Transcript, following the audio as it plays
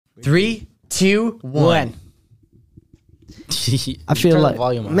3, 2, 1. I feel like,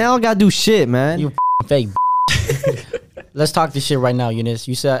 man, I don't gotta do shit, man. You fake. Let's talk this shit right now, Eunice.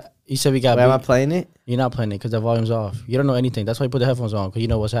 You said we got. Wait, am I playing it? You're not playing it because the volume's off. You don't know anything. That's why you put the headphones on, because you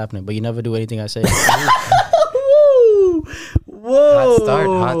know what's happening, but you never do anything I say.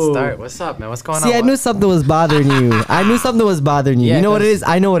 Whoa! Hot start. What's up, man? What's going on? See, I knew something was bothering you. I knew something was bothering you. Yeah, you know what it is?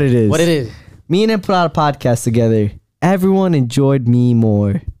 I know what it is. What it is? Me and him put out a podcast together. Everyone enjoyed me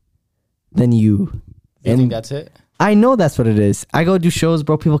more than you. You think that's it? I know that's what it is. I go do shows,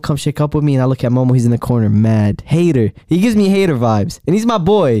 bro. People come shake up with me, and I look at Momo. He's in the corner, mad. Hater. He gives me hater vibes. And he's my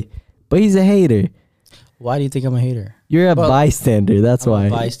boy, but he's a hater. Why do you think I'm a hater? You're a bystander. That's why.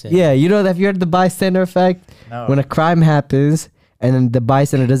 A bystander. Yeah, you know that. Have you heard the bystander effect? No. When a crime happens and then the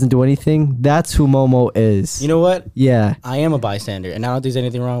bystander doesn't do anything, that's who Momo is. You know what? Yeah. I am a bystander, and I don't think there's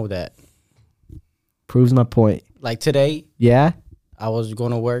anything wrong with that. Proves my point. Like today, Yeah? I was going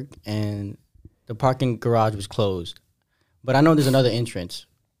to work, and the parking garage was closed. But I know there's another entrance.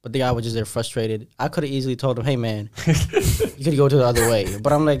 But the guy was just there frustrated. I could have easily told him, hey, man, you could go to the other way.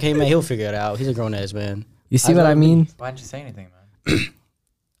 But I'm like, hey, man, he'll figure it out. He's a grown-ass man. You see what I mean? Why didn't you say anything, man?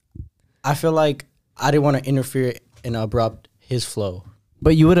 I feel like I didn't want to interfere and abrupt his flow.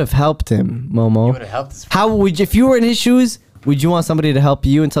 But you would have helped him, Momo. You would have helped us. How would you, if you were in his shoes, would you want somebody to help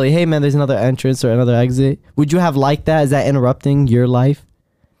you and tell you, hey, man, there's another entrance or another exit? Would you have liked that? Is that interrupting your life?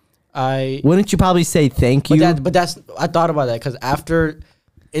 Wouldn't you probably say thank you? But I thought about that because after,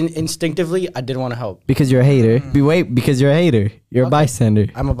 instinctively, I didn't want to help. Because you're a hater. Because you're a hater. You're a bystander.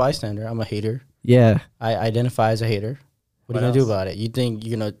 I'm a bystander. I'm a hater. Yeah. I identify as a hater. What are you going to do about it? You think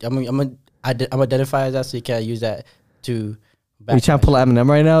you're going to, I'm identify as that, so you can't use that to... Are you trying to pull Eminem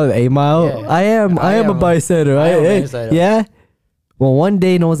right now? 8 Mile? Yeah. I am a bystander. Yeah? Well, one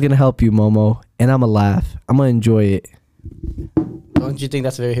day no one's going to help you, Momo. And I'm going to laugh. I'm going to enjoy it. Don't you think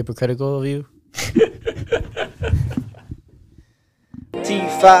that's very hypocritical of you?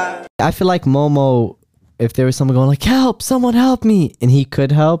 T5. I feel like Momo, if there was someone going like, help, someone help me, and he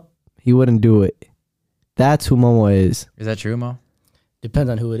could help, he wouldn't do it. That's who Momo is. Is that true, Mo?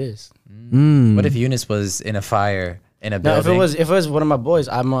 Depends on who it is. What if Eunice was in a fire in a building? If it was one of my boys,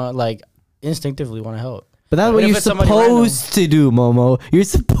 I'm like instinctively want to help. But that's what you're supposed to do, Momo. You're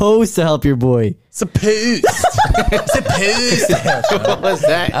supposed to help your boy. Supposed. What was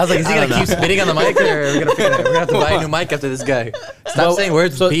that? I was like, is he gonna keep spitting on the mic, or we're gonna have to buy a new mic after this guy? Stop saying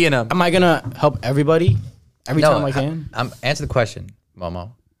words with P in them. Am I gonna help everybody every time I can? Answer the question,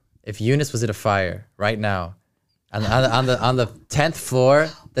 Momo. If Eunice was in a fire right now, on the 10th floor,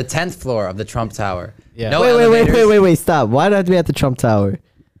 of the Trump Tower. Yeah. No Wait, stop. Why do I have to be at the Trump Tower?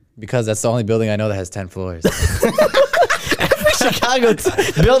 Because that's the only building I know that has 10 floors. Chicago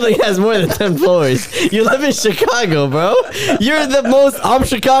building has more than 10 floors. You live in Chicago, bro. You're the most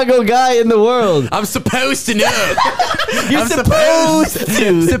Chicago guy in the world. I'm supposed to know. You're supposed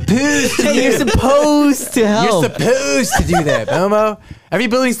to. You're supposed to help. You're supposed to do that, Momo. Every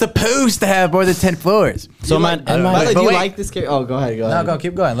building's supposed to have more than 10 floors. So do you like this character? Oh, go ahead. No,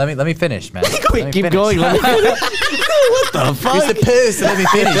 keep going. Let me finish, man. Keep going. Let me finish. What the fuck? You're supposed to let me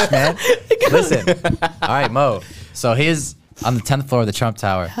finish, man. Listen. All right, Mo. So he's on the 10th floor of the Trump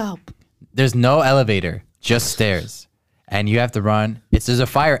Tower. Help. There's no elevator, just stairs. And you have to run. There's a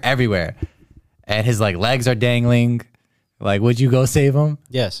fire everywhere. And his legs are dangling. Would you go save him?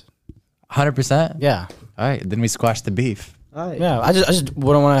 Yes. 100%? Yeah. All right, then we squash the beef. Right. Yeah, I just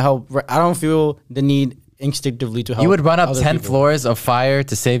wouldn't want to help. I don't feel the need instinctively to help. You would run up 10 people. floors of fire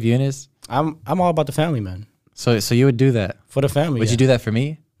to save Eunice? I'm all about the family, man. So you would do that? For the family. Would you do that for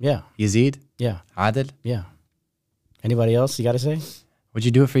me? Yeah. Yazid? Yeah. Adil? Yeah. Anybody else you got to say? Would you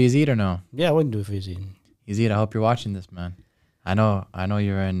do it for Yazid or no? Yeah, I wouldn't do it for Yazid. Yazid, I hope you're watching this, man. I know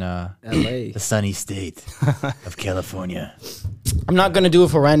you're in LA. the sunny state of California. I'm not going to do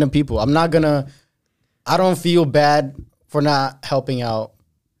it for random people. I don't feel bad for not helping out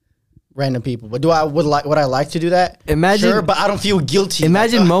random people. But would I like to do that? Imagine, sure, but I don't feel guilty.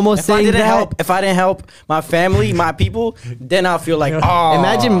 Imagine Momo saying that. If I didn't help my family, my people, then I'll feel like, oh.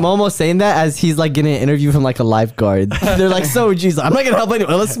 Imagine Momo saying that as he's getting an interview from a lifeguard. They're like, so, geez, I'm not going to help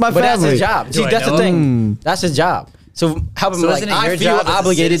anyone. Unless it's my family. But that's his job. See, that's the thing. That's his job. So help him. I feel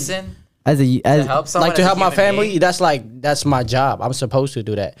obligated to help my family. That's my job. I'm supposed to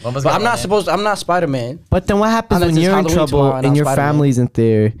do that. But I'm not Spider-Man. But then what happens when you're in trouble and your family isn't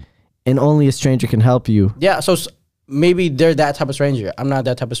there, and only a stranger can help you? Yeah. So maybe they're that type of stranger. I'm not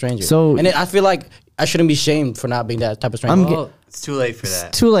that type of stranger. So I feel like I shouldn't be shamed for not being that type of stranger. It's too late for that.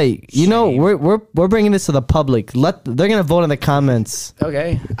 It's too late. You know, Shame. we're bringing this to the public. They're gonna vote in the comments.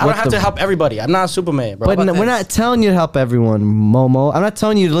 Okay. I don't have to help everybody. I'm not Superman, bro. But we're not telling you to help everyone, Momo. I'm not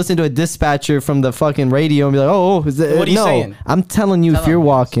telling you to listen to a dispatcher from the fucking radio and be like, oh, is it? What are you saying? I'm telling you, if you're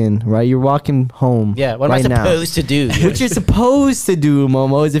walking, right, you're walking home. Yeah, what right am I supposed to do? What you're supposed to do,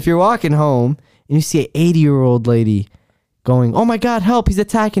 Momo, is if you're walking home and you see an 80-year-old lady going, oh my God, help, he's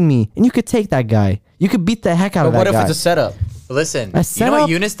attacking me. And you could take that guy. You could beat the heck out of that guy. What if it's a setup? Listen, you know what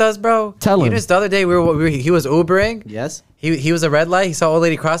Eunice does, bro? Tell him. Eunice, the other day, he was Ubering. Yes. He was a red light. He saw old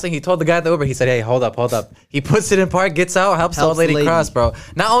lady crossing. He told the guy at the Uber. He said, "Hey, hold up." He puts it in park, gets out, helps the old lady cross, bro.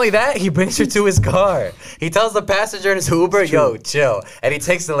 Not only that, he brings her to his car. He tells the passenger in his Uber, "Yo, chill," and he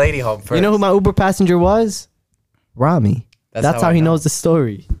takes the lady home first. You know who my Uber passenger was? Rami. That's how he knows the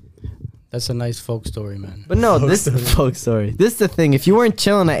story. That's a nice folk story, man. But no, this is a folk story. This is the thing. If you weren't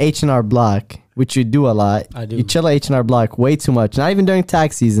chilling at H&R Block, which you do a lot, I do. You chill at H&R Block way too much. Not even during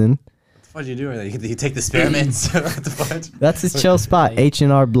tax season. What'd you do? You take the spearmints. That's his chill spot,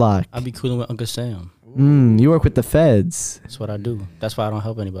 H&R Block. I'll be cooling with Uncle Sam. You work with the feds. That's what I do. That's why I don't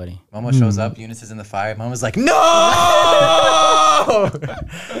help anybody. Momo shows up. Eunice is in the fire. Momo's like, no!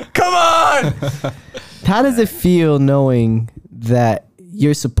 Come on! How does it feel knowing that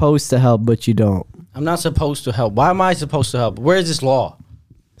you're supposed to help, but you don't? I'm not supposed to help. Why am I supposed to help? Where is this law?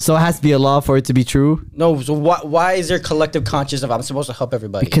 So it has to be a law for it to be true? No, so why is there collective conscience of I'm supposed to help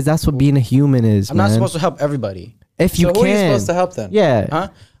everybody? Because that's what being a human is, I'm not supposed to help everybody. If you so can. who are you supposed to help then? Yeah. Huh?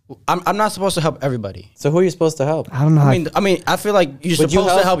 I'm not supposed to help everybody. So who are you supposed to help? I don't know. I mean, I feel like you're supposed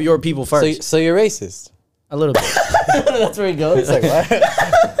to help your people first. So you're racist? A little bit. That's where he goes. Like, what?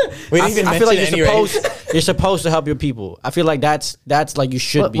 We didn't even I feel like mention you're supposed to help your people. I feel like that's like you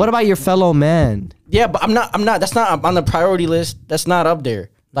should be. What about your fellow man? Yeah, but I'm not. That's not on the priority list. That's not up there.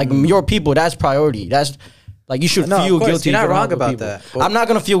 Like your people, that's priority. That's like you should feel guilty. You're not for wrong helping about people. that. I'm not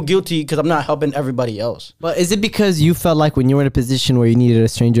gonna feel guilty because I'm not helping everybody else. But is it because you felt like when you were in a position where you needed a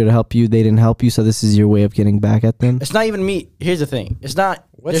stranger to help you, they didn't help you, so this is your way of getting back at them? It's not even me. Here's the thing. It's not.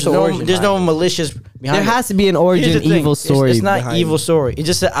 What's There's no malicious behind There it. has to be an origin evil story. It's not behind evil it. story. It's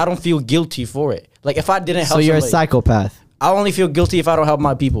just that I don't feel guilty for it. Like if I didn't help So you're a somebody, psychopath. I only feel guilty if I don't help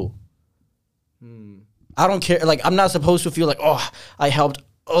my people. I don't care. Like I'm not supposed to feel like, oh, I helped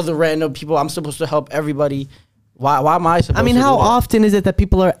other random people. I'm supposed to help everybody. Why am I supposed to? I mean, do how that? often is it that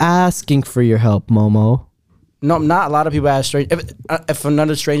people are asking for your help, Momo? No, not a lot of people ask strangers. If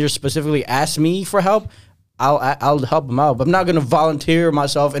another stranger specifically asks me for help, I'll help them out. But I'm not gonna volunteer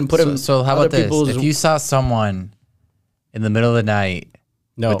myself and put them. So how other about this? people's- If you saw someone in the middle of the night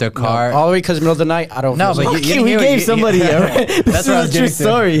with their car, all the way because middle of the night, I don't. No, feel but so. you we hear- gave somebody yeah. This That's what I was is a true getting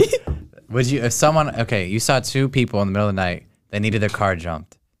to. story. would you? If someone, okay, you saw two people in the middle of the night, they needed their car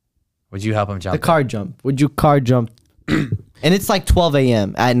jumped. Would you help them jump? The car jump. Would you car jump? And it's like 12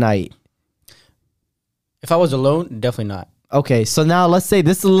 a.m. at night. If I was alone, definitely not. Okay, so now let's say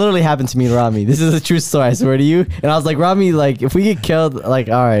this literally happened to me and Rami. This is a true story, I swear to you. And I was like, Rami, like, if we get killed, like,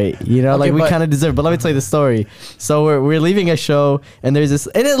 all right, you know, Okay, like, we but- kind of deserve. But let me tell you the story. So we're leaving a show, and there's this,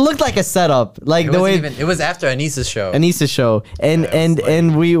 and it looked like a setup, like It the wasn't way even, it was after Anissa's show. Anissa show, and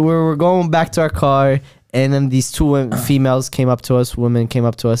and we were going back to our car, and then these two women came up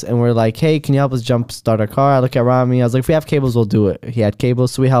to us, and we're like, hey, can you help us jump start our car? I look at Rami, I was like, if we have cables, we'll do it. He had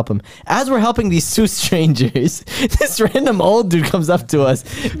cables, so we help him. As we're helping these two strangers, this random old dude comes up to us,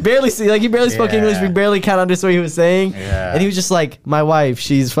 he barely spoke English, we barely kind of understood what he was saying, and he was just like, my wife,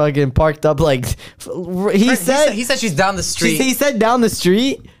 she's fucking parked up, like, he said she's down the street. he said down the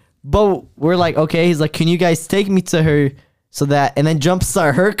street, but we're like, okay. He's like, can you guys take me to her so that, and then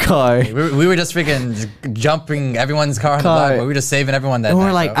jumpstart her car. We were just freaking jumping everyone's car on the block. But we were just saving everyone that And night,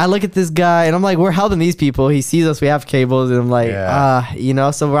 we're like, bro. I look at this guy, and I'm like, we're helping these people. He sees us, we have cables, and I'm like, you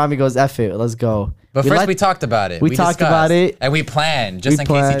know. So Rami goes, F it, let's go. But first we talked about it. We talked discussed, about it. and we planned just in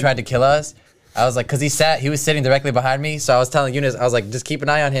case he tried to kill us. I was like, because he was sitting directly behind me, so I was telling Eunice, I was like, just keep an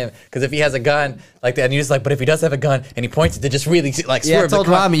eye on him, because if he has a gun, like that, and Eunice like, but if he does have a gun, and he points it to just really like Yeah, I swerve told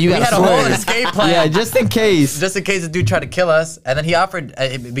the car. Rami, you we gotta had a whole swerve. escape plan. Yeah, just in case. Just in case the dude tried to kill us, and then he offered.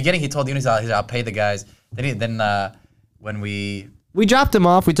 At the beginning, he told Eunice, I'll pay the guys. Then when we dropped him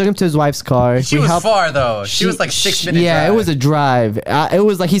off, we took him to his wife's car. she we was helped, far though. She was like 6 minutes. Yeah, drive. it was a drive. It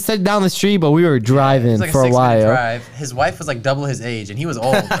was like he said down the street, but we were driving It was like for a 6 minute while. drive. His wife was like double his age, and he was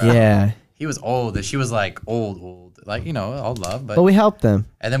old. Bro. Yeah, He was old, and she was like old, like all love. but we helped them.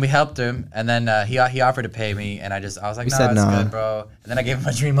 And then we helped him, and then he offered to pay me, and I was like, no, said it's nah. good, bro. And then I gave him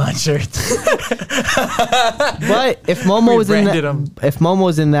a Dream On shirt. But if Momo was in Rebranded that, if Momo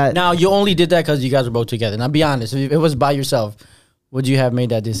was in that, Now you only did that because you guys were both together. Now be honest, if it was by yourself, Would you have made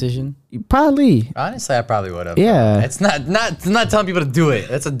that decision? Probably. Honestly, I probably would have. Yeah. It's not telling people to do it.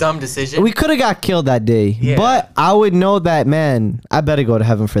 That's a dumb decision. We could have got killed that day, Yeah. but I would know that, man, I better go to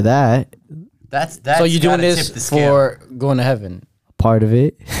heaven for that. That's So you're doing gotta this tip the scale. for going to heaven? Part of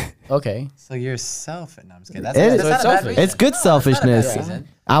it. Okay. So you're selfish. No, I'm just kidding. It- That's so not it's a bad selfish. reason. It's good selfishness. That's not a bad reason.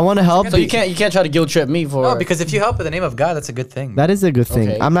 I want to help. So you can't try to guilt trip me for. No, because if you help in the name of God, that's a good thing. That is a good thing.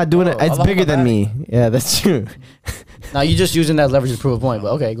 Okay. I'm not doing it. Oh, It's Allah bigger than Akbar. me. Yeah, that's true. Now you're just using that leverage to prove a point.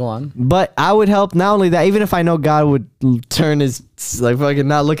 But okay, go on. But I would help. Not only that, even if I know God would turn his like fucking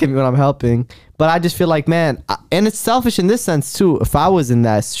not look at me when I'm helping. But I just feel like, man, and it's selfish in this sense too. If I was in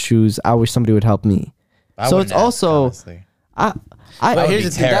that shoes, I wish somebody would help me. I So wouldn't it's also- honestly. I would be here's the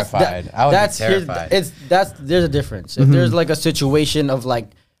thing, terrified. I would be terrified. There's a difference. If there's like a situation of like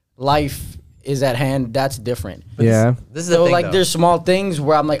life is at hand, that's different. yeah. This is the So thing, like though. there's small things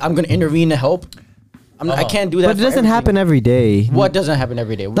where I'm like I'm gonna intervene to help. I can't do that. But it for doesn't everything. happen every day. What doesn't happen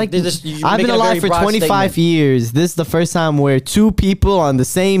every day? Like There's just- you're I've been making a alive very for broad 25 statement. years. This is the first time where two people on the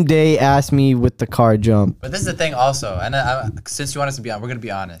same day asked me with the car jump. But this is the thing also, and since you want us to be on, we're gonna be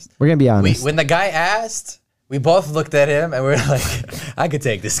honest. We're gonna be honest. When the guy asked, we both looked at him and we were like, I could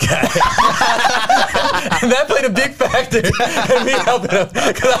take this guy. And that played a big factor in me helping him.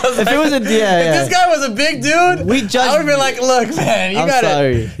 'Cause I was If like, it was a- yeah, if yeah. this guy was a big dude, We judged- I would have been like, look, man, you I'm gotta,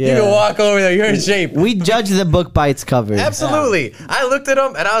 sorry, you yeah. can walk over there, you're in shape. We judge the book by its cover. Absolutely. I looked at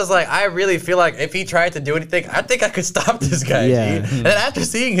him and I was like, I really feel like if he tried to do anything, I think I could stop this guy. Yeah. G. And then after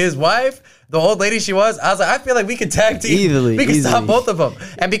seeing his wife, the old lady she was, I was like, I feel like we could tag team. Easily, We could stop easily. both of them.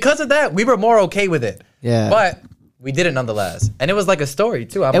 And because of that, we were more okay with it. Yeah. But we did it nonetheless. And it was like a story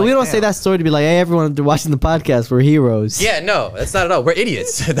too. I'm And like, we don't damn. say that story to be like, hey, everyone watching the podcast, we're heroes. Yeah, no, that's not at all. We're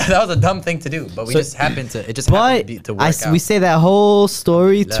idiots. that was a dumb thing to do, but we just happened to. It just happened But to work out. we say that whole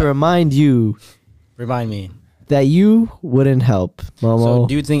story to Yeah. remind you Remind me. that you wouldn't help, Momo. So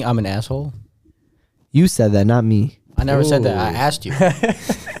do you think I'm an asshole? You said that, not me. I never said that. I Ooh. asked you.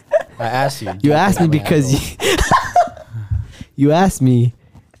 I asked you. Do You asked me think I'm an because asshole? you asked me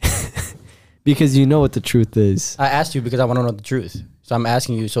because you know what the truth is. I asked you because I want to know the truth. So I'm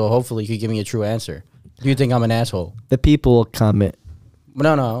asking you. So hopefully you could give me a true answer. Do you think I'm an asshole? The people will comment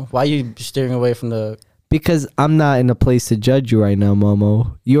No. Why are you steering away from the? because I'm not in a place to judge you right now,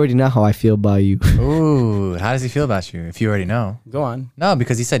 Momo. You already know how I feel about you. Ooh, how does he feel about you? If you already know. Go on. No,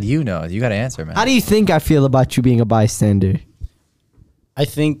 because he said you know. You got to answer, man. How do you think I feel about you being a bystander? I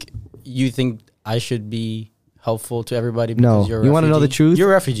think you think I should be helpful to everybody. No. Because you're a You want to know the refugee? truth? You're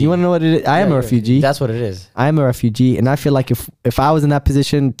a refugee. You want to know what it is? I am Yeah, a you're refugee. That's what it is. I am a refugee, and I feel like if I was in that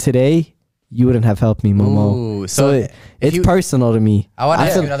position today, you wouldn't have helped me, Momo. Ooh, so if it's you- personal to me. I wanna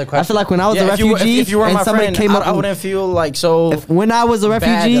ask feel, you another I feel question. like when I was a Yeah, refugee, if you were and my somebody friend, came up, I wouldn't feel like so when I was a bad that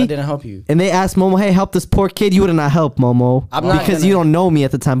I refugee, didn't help you. and they asked Momo, "Hey, help this poor kid," you would not help Momo I'm not because gonna- you don't know me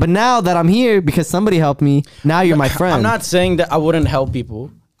at the time. But now that I'm here because somebody helped me, now you're my friend. I'm not saying that I wouldn't help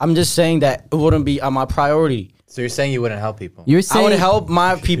people. I'm just saying that it wouldn't be on my priority. So you're saying you wouldn't help people? You're I saying would help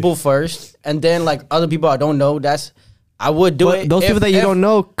my people first, and then like other people I don't know. I would do but it. those if- people that you if- don't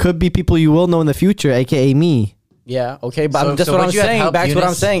know could be people you will know in the future, aka me. Yeah, okay, but So- that's so what would I'm you have saying. helped Back to what I'm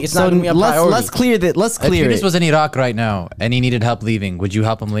Eunice? saying. It's So not gonna be a priority let's clear that. Let's If clear Eunice it. was in Iraq right now and he needed help leaving, would you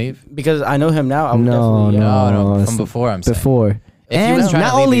help him leave? because I know him now. I would No, definitely. No, it's from before, I'm saying. before. If he was And trying to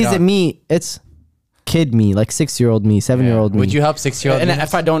not leave only is Iraq- it me, it's kid me, like 6-year-old me, 7-year-old me. Would you help 6-year-old And Eunice?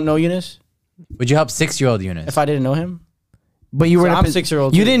 if I don't know Eunice, Would you help 6-year-old Eunice? if I didn't know him, But you were. So in a I'm pos-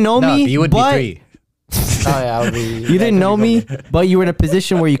 6-year-old You too. didn't know no, me. but you would but be 3. oh yeah, I would be. You didn't know me, but you were in a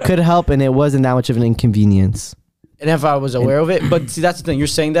position where you could help, and it wasn't that much of an inconvenience. And if I was aware of it, but see, that's the thing. You're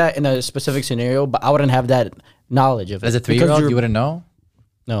saying that in a specific scenario, but I wouldn't have that knowledge of it. As a Because 3-year-old, you're- you wouldn't know?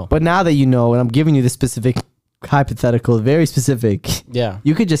 No. But now that you know, and I'm giving you the specific hypothetical, very specific, Yeah.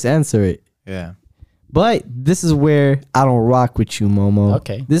 you could just answer it. Yeah. But this is where I don't rock with you, Momo.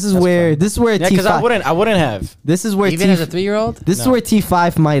 Okay, This is that's where fine. this is where Yeah, because I T5. wouldn't have. This is where Even T. as a 3-year-old? This is No. where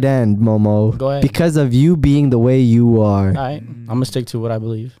T5 might end, Momo. Go ahead. Because of you being the way you are, All right, I'm gonna stick to what I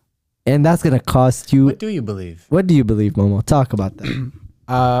believe. and that's gonna cost you. What do you believe? What do you believe, Momo? Talk about that.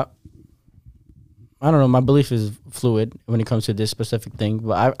 I don't know. My belief is fluid when it comes to this specific thing,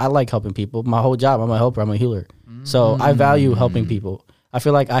 but I like helping people. My whole job, I'm a helper. I'm a healer, so I value helping people. I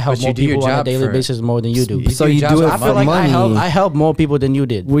feel like I help But you more do your people on a job daily for- basis more than you do. So your you job's do it not I for feel like money. I help more people than you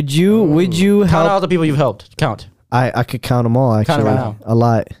did. Would you Count all help? the people you've helped. Count. I could count them all. Actually, Count 'em right now. a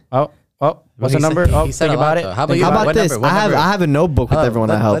lot. What's the he number? said- Oh, he said think a lot, about it. though. How about Think you? How about What this? number? What I have number? I have a notebook with everyone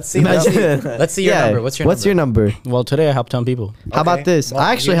I help. Let's see your number. What's your What's your number? Well, today I helped 10 people. How about this? Well,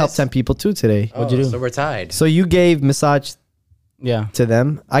 I actually helped Eunice- 10 people too today. What'd you do? So we're tied. So you gave massage Yeah. to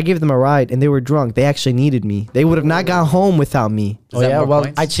them. I gave them a ride, and they were drunk. They actually needed me. They would have not gone home without me. Is that yeah. more Well,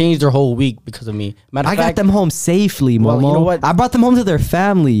 points? I changed their whole week because of me. Matter of I got fact, them home safely, Momo. Well, you know what? I brought them home to their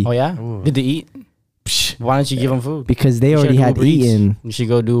family. Oh yeah. Ooh. Did they eat? Why don't you give them food? Because they You already should do had Uber Eats. eaten. You should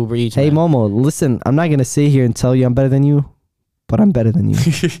go do Uber Eats. Hey, man. Momo, listen, I'm not going to sit here and tell you I'm better than you, but I'm better than you.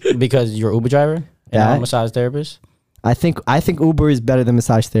 Because you're an Uber driver and I'm Yeah. a massage therapist. I think Uber is better than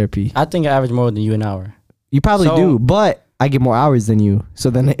massage therapy. I think I average more than you an hour. You probably So- do, but I get more hours than you. So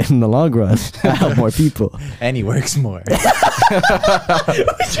then in the long run, I help more people. And he works more.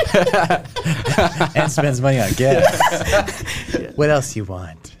 And spends money on gas. What else you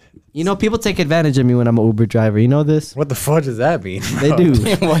want? You know, people take advantage of me when I'm an Uber driver. You know this? What the fuck does that mean? They do.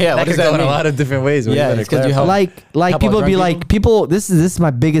 Well, yeah. That What could does go that in a mean? lot of different ways. Yeah, better it's 'cause you clarify. help- Like Help people out be drunk like, people. This is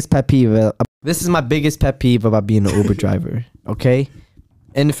my biggest pet peeve. This is my biggest pet peeve about being an Uber driver. Okay,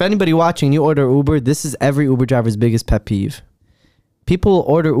 and if anybody watching, you order Uber. This is every Uber driver's biggest pet peeve. People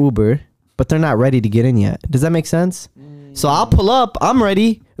order Uber, but they're not ready to get in yet. Does that make sense? So I'll pull up. I'm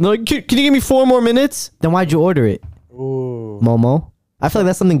ready, and they're like, "Can you give me 4 more minutes?" Then why'd you order it, Ooh. Momo? I feel like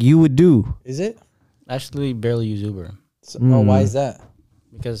that's something you would do. Is it? Actually, barely use Uber So, oh, why is that?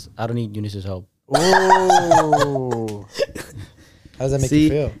 because I don't need Eunice's help. Ooh. How does that make See? you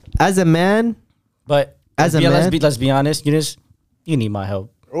feel? As a man, But As a man- let's be honest, Eunice, you need my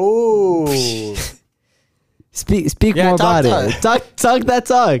help. Ooh. speak Yeah, more talk, about it. Talk that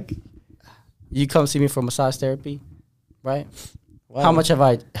talk. You come see me for massage therapy, right? Wow. How much have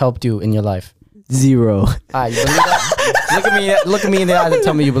I helped you in your life? 0. Ah, you believe that? Look at me in the eyes and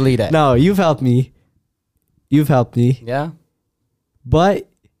tell me you believe that. No, you've helped me. You've helped me. Yeah? But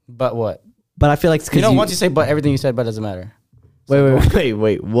But what? I feel like it's You because know, once you say but, everything you said but doesn't matter.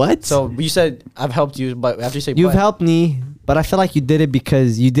 wait. What? So you said I've helped you, but after you say You've but, helped me, but I feel like you did it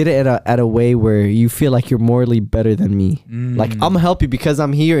because you did it at a way where you feel like you're morally better than me. Like I'm gonna help you because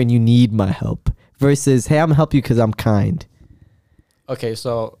I'm here and you need my help. Versus, hey, I'm gonna help you because I'm kind. Okay,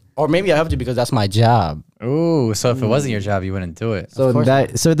 so or maybe I helped you because that's my job. Ooh. So if it wasn't your job, you wouldn't do it. So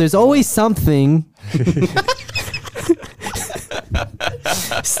course so there's always something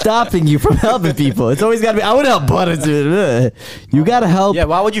stopping you from helping people. It's always gotta be. I would help, but you gotta help. Yeah,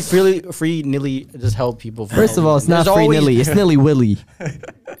 why would you free nilly just help people? First of all, it's not There's free always- Nilly. It's Nilly Willy.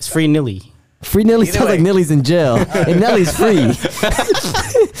 It's free nilly. Free Nilly Either sounds like way. Nilly's in jail, and Nelly's free.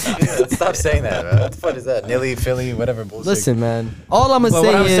 Stop saying that, man. What the fuck is that? Nilly, Philly, whatever bullshit. Listen, man. All I'm gonna But say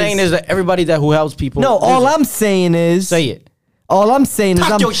what I'm is, saying is that everybody that who helps people. no. All there's- I'm saying is, say it. all I'm saying is,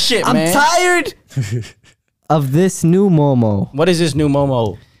 Talk I'm, your shit, I'm man. tired of this new Momo. What is this new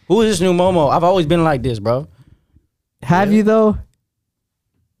Momo? Who is this new Momo? I've always been like this, bro. Have you though?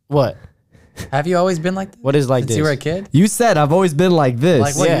 What? Have you always been like that? What is like Since this? you were a kid? You said I've always been like this.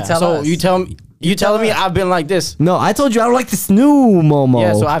 Like what? Yeah. You tell so us. you tell me. You telling me us. I've been like this? No, I told you I don't like this new Momo.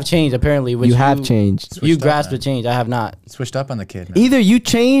 Yeah. So I've changed apparently. Which you have changed. You Switched up, grasped man. the change. I have not. Switched up on the kid, man. Either you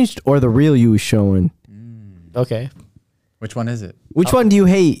changed or the real you is showing. Okay. Which one is it? Which one do you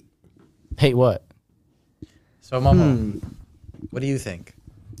hate? Hate what? So, Momo, what do you think?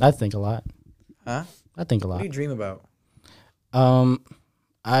 I think a lot. Huh? I think a What lot. do you dream about?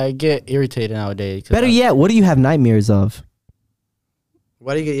 I get irritated nowadays. 'cause Better I- yet, what do you have nightmares of?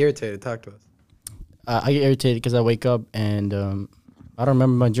 Why do you get irritated? Talk to us. I get irritated because I wake up and I don't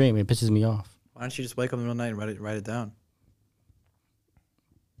remember my dream. It pisses me off. Why don't you just wake up in the middle of the night and write it down?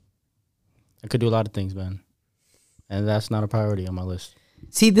 I could do a lot of things, man, and that's not a priority on my list.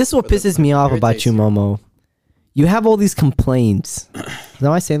 See, this is what But that pisses me off about irritates you, you. Momo. You have all these complaints.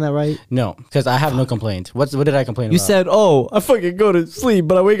 Am I saying that right? No, because I have no complaints. What did I complain You about? said, "Oh, I fucking go to sleep,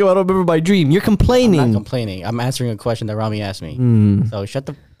 but I wake up, I don't remember my dream." You're I'm not complaining. complaining. I'm answering a question that Rami asked me. So shut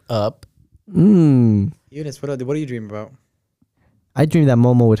the up. Eunice, what do you dream about? I dreamed that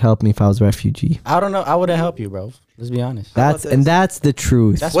Momo would help me if I was a refugee. I don't know. I wouldn't help you, bro. Let's be honest. That's this? and that's the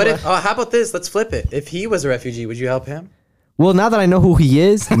truth. That's What what if? Oh, how about this? Let's flip it. If he was a refugee, would you help him? Well, now that I know who he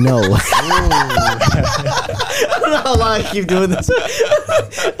is, no. I don't know how long I keep doing this.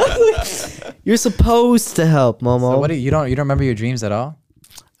 You're supposed to help, Momo. So what do you don't remember your dreams at all?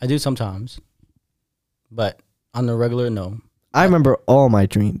 I do sometimes, but on the regular, no. I remember all my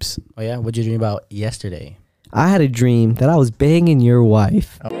dreams. Oh yeah, what'd you dream about yesterday? I had a dream that I was banging your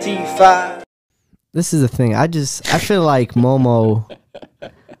wife. This is the thing. I feel like Momo.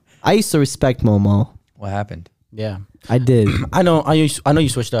 I used to respect Momo. What happened? Yeah, I did. I know. I know you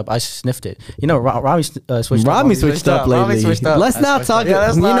switched up. I sniffed it. You know, Rami switched up. Rami switched up lately. Rami switched up. Let's not talk. You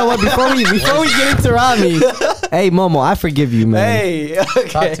know what? Before we get into Rami, hey Momo, I forgive you, man. Hey, okay.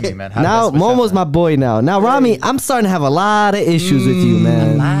 Talk to me, man. How did Now that switch up, Momo's my man? boy now. Now Rami, I'm starting to have a lot of issues with you,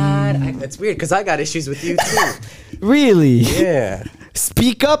 man. It's weird because I got issues with you too. Really? Yeah.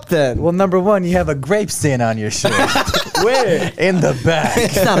 Speak up then. Well, number one, you have a grape stain on your shirt. Where? In the back.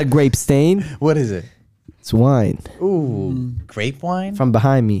 It's not a grape stain. What is it? It's wine Ooh, grape wine? from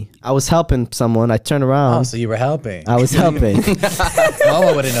behind me. I was helping someone. I turned around. Oh, so you were helping. I was helping.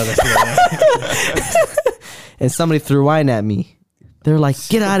 Mama wouldn't know this feeling. And somebody threw wine at me. They were like,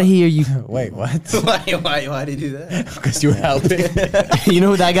 "Get out of here, you!" Wait, what? Why did you do that? Because you were helping. You know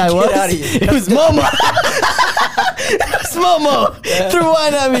who that guy was? outta here. It was Momo. It was Momo. Threw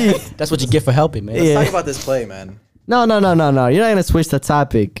wine at me. That's what you get for helping, man. Yeah. Talk about this play, man. No. You're not gonna switch the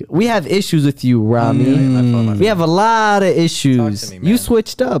topic. We have issues with you, Rami. My fault. We have a lot of issues. Talk to me, man. You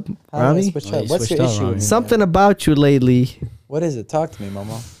switched up, How did I Rami. switch Well, up? you What's switched your up, issue? Rami. with me, Something man? about you lately. What is it? Talk to me,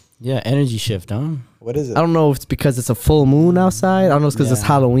 Momo. Yeah, energy shift, huh? What is it? I don't know if it's because it's a full moon outside. I don't know if it's because it's Yeah.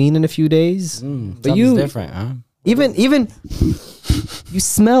 Halloween in a few days. But Something's you different, huh? even you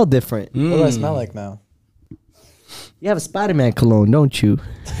smell different. What do I smell like now? You have a Spider-Man cologne, don't you?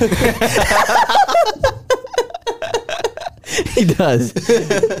 He does.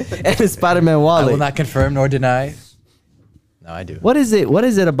 And a Spider-Man I wallet. will not confirm nor deny. No, I do. What is it? What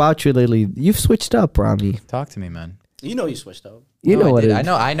is it about you lately? You've switched up, Rami. Talk to me, man. You know you switched up. You No, know I what did. it is.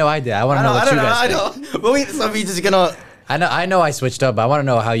 I know I did. I want to know what you guys think. But we just gonna. I know I switched up, but I want to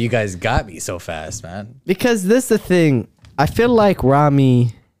know how you guys got me so fast, man. Because this is the thing. I feel like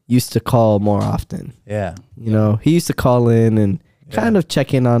Rami used to call more often. Yeah. You know, he used to call in and kind of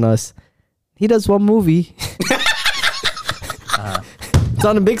check in on us. He does one movie. It's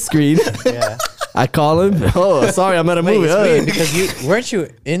on the big screen. Yeah. I call him. Oh, sorry, I'm at a Wait, movie. it's Oh. weird because you weren't you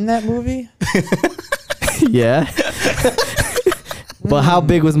in that movie? Yeah. But how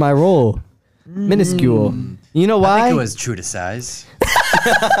big was my role? Minuscule. You know why? I think it was true to size.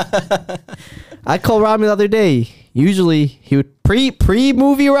 I called Rami the other day. Usually he would pre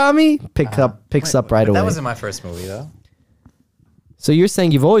movie Rami picks up right But away. that wasn't my first movie though. So you're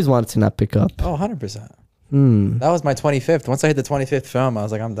saying you've always wanted to not pick up? Oh, 100%. Hmm. That was my 25th. Once I hit the 25th film, I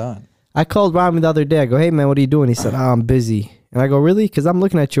was like, I'm done. I called Rami the other day. I go, "Hey man, what are you doing?" He said, "Oh, I'm busy." And I go, "Really?" Because I'm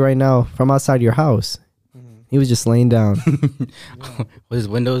looking at you right now from outside your house. He was just laying down. Was his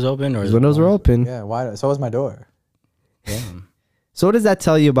windows open or His windows were open. Yeah, why? So was my door. Damn. So what does that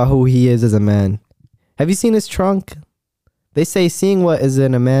tell you about who he is as a man? Have you seen his trunk? They say seeing what is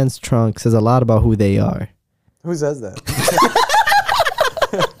in a man's trunk says a lot about who they are. Who says that?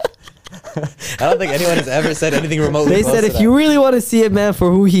 I don't think anyone has ever said anything remotely. They close said to if that. you really want to see a man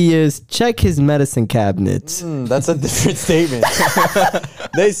for who he is, check his medicine cabinet. That's a different statement.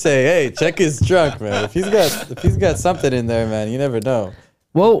 They say, "Hey, check his trunk, man. If he's got something in there, man, you never know."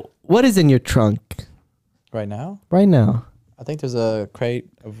 Well, what is in your trunk Right now, right now? I think there's a crate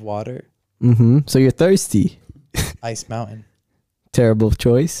of water, So you're thirsty. Ice Mountain, Terrible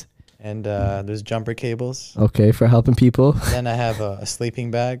choice. and there's jumper cables. Okay, for helping people. Then I have a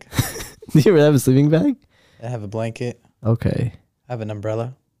sleeping bag. Do you ever have a sleeping bag? I have a blanket. Okay. I have an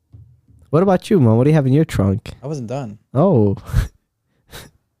umbrella. What about you, Mom? What do you have in your trunk? I wasn't done, Oh,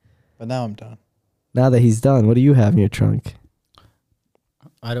 but now I'm done. now that he's done, what do you have in your trunk?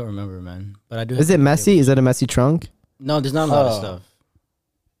 I don't remember, man. But I do. Is it messy? Is it a messy trunk? No, there's not a lot of Oh. stuff.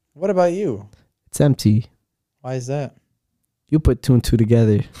 What about you? It's empty. Why is that? You put two and two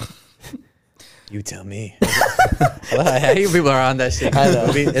together. You tell me. I hear people are on that shit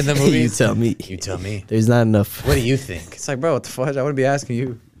in the movies. tell me. You tell me. There's not enough. What do you think? It's like, bro, what the fuck? I wouldn't be asking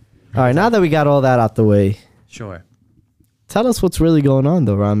you. All right, now that we got all that out the way, Sure. tell us what's really going on,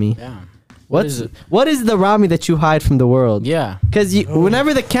 though, Rami. Yeah. What is the Rami that you hide from the world? Yeah. Because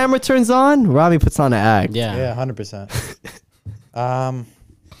whenever the camera turns on, Rami puts on an act. Yeah. Yeah, 100%.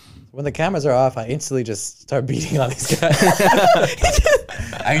 When the cameras are off, I instantly just start beating on these guys.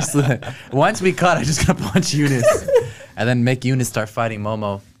 I instantly, once we cut, I just gonna punch Eunice, and then make Eunice start fighting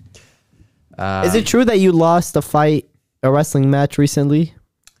Momo. Is it true that you lost a wrestling match recently?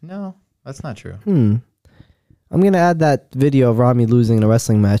 No, that's not true. I'm gonna add that video of Rami losing in a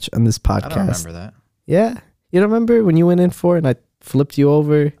wrestling match on this podcast. I don't remember that. Yeah, you don't remember when you went in for it and I flipped you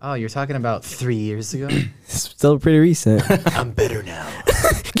over? Oh, you're talking about 3 years ago? It's still pretty recent. I'm better now.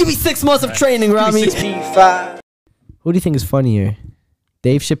 Give me 6 months of training, Rami. Who do you think is funnier,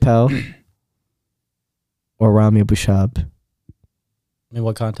 Dave Chappelle or Rami Abushab? In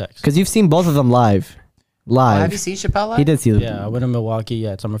what context? Because you've seen both of them live. Have you seen Chappelle live? He did see. Yeah, I went to Milwaukee.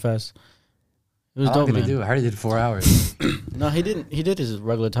 Yeah, at Summerfest. It was How long dope, did he man. do? I heard he did 4 hours. No, he didn't. He did his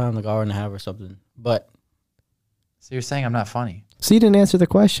regular time, like hour and a half or something. But So you're saying I'm not funny? So you didn't answer the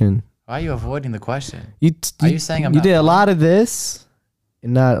question. Why are you avoiding the question? Are you saying I'm you not did a funny? lot of this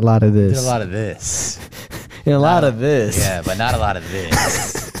and not a lot of I this? did a lot of this. And a lot of this. Yeah, but not a lot of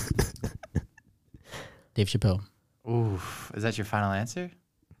this. Dave Chappelle. Ooh, is that your final answer?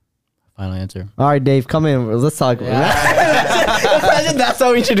 Final answer. All right, Dave, come in. Let's talk. Imagine that's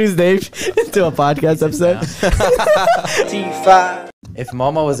how we introduce Dave to a podcast episode. T5. If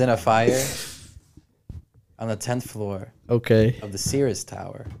Momo was in a fire on the 10th floor Okay. of the Sears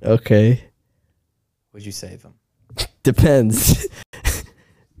Tower, Okay. would you save him? Depends.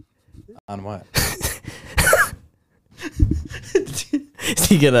 On what? Is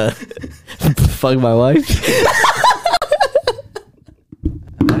he gonna fuck my wife?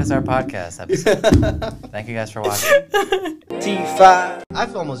 And that is our podcast episode. Thank you guys for watching. T5.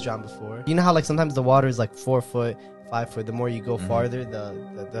 I've almost drowned before. You know how like sometimes the water is like 4 foot, 5 foot. The more you go farther,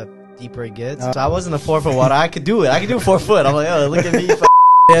 the deeper it gets. So I wasn't a 4 foot water. I could do it. I could do 4 foot. I'm like, oh, look at me,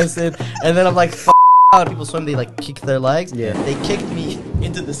 dancing. And then I'm like, out. People swim, they like kick their legs. Yeah. They kicked me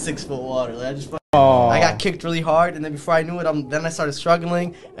into the 6 foot water. Like, I got kicked really hard, and then before I knew it, then I started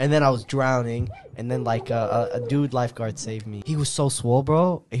struggling, and then I was drowning, and then like a dude lifeguard saved me. He was so swole,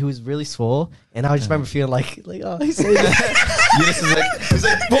 bro. He was really swole, and I just remember feeling like oh, he saved me. He's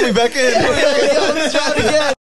like, pull me back in. Let's try it again.